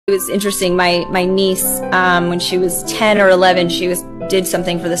It was interesting. My niece, when she was 10 or 11, did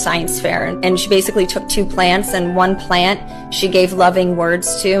something for the science fair, and she basically took two plants, and one plant she gave loving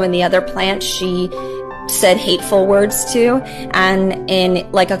words to, and the other plant she said hateful words to. And in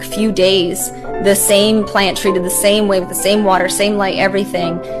like a few days, the same plant, treated the same way with the same water, same light,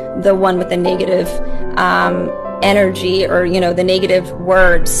 everything, the one with the negative energy, or the negative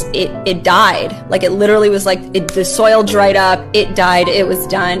words, it died. Like, it literally was like the soil dried up, it died, it was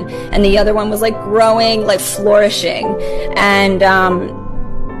done. And the other one was like growing, like flourishing. And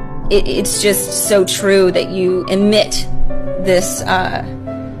it's just so true that you emit this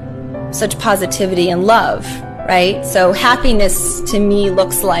such positivity and love, right? So happiness to me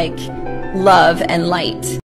looks like love and light.